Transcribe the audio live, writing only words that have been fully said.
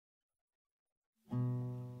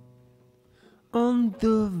On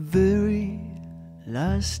the very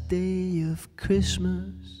last day of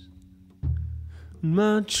Christmas,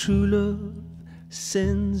 my true love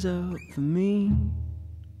sends out for me.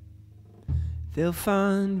 They'll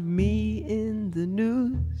find me in the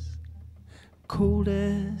news, cold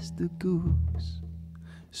as the goose,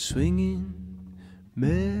 swinging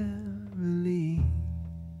merrily.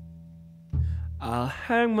 I'll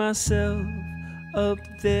hang myself up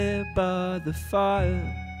there by the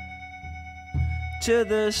fire to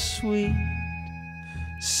the sweet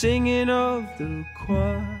singing of the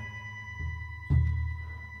choir.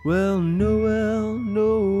 Well, Noel,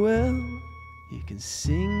 Noel, you can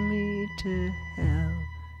sing me to hell.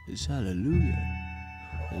 It's hallelujah,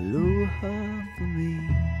 aloha for me.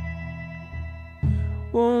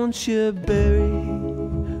 Won't you bury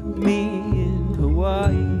me in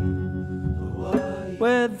Hawaii,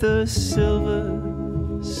 where the silver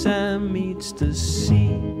sand meets the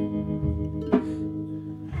sea,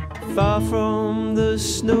 far from the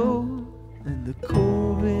snow and the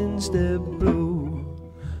cold winds that blow?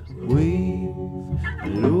 Wave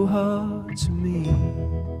aloha to me.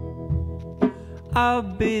 I'll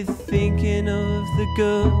be thinking of the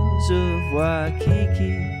girls of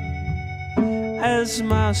Waikiki as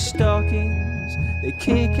my stockings they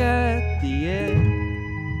kick at the air.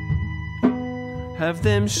 Have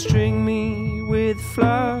them string me with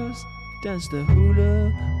flowers, dance the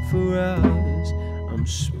hula for hours. I'm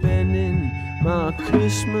spending my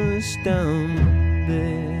Christmas down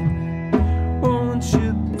there. Won't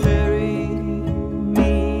you bury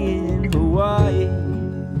me in Hawaii,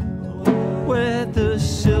 where the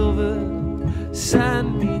silver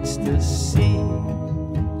sand meets the sea,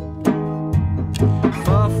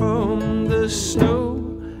 far from the snow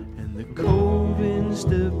and the cold winds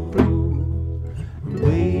that blow?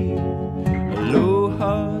 Wave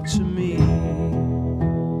aloha to me.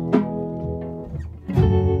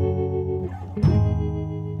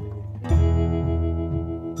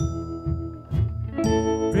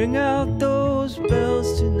 Ring out those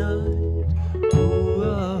bells tonight, ooh,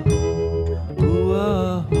 ah, ooh,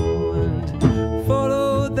 ah, and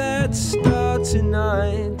follow that star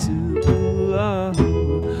tonight to ooh, ah,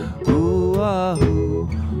 ooh, ah,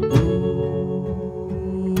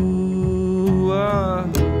 ooh, ah.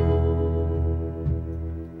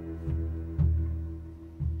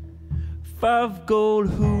 5 gold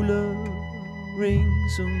hula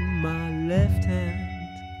rings on my left hand,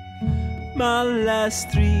 my last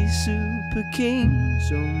 3 super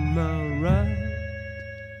kings on my right.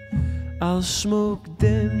 I'll smoke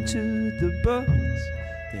them to the butts,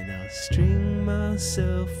 then I'll string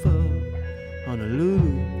myself up. Honolulu,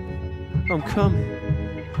 I'm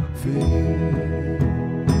coming for you.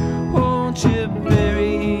 Won't you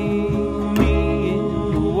bury me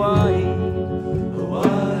in Hawaii,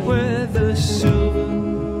 where the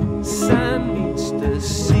silver sand meets the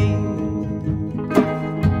sea,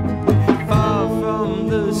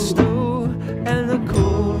 the snow and the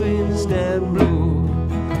cold winds that blow?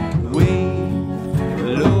 Wave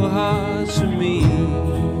aloha to me.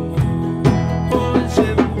 Won't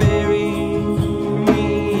you bury me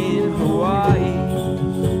in Hawaii,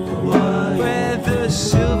 where the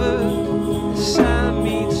silver sand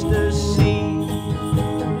meets the sea,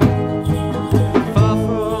 far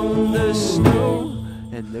from the snow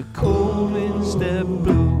and the cold winds that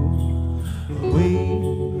blow?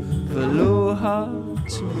 Wave aloha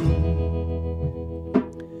to me.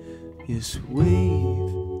 Yes,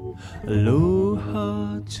 wave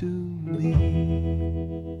aloha to me.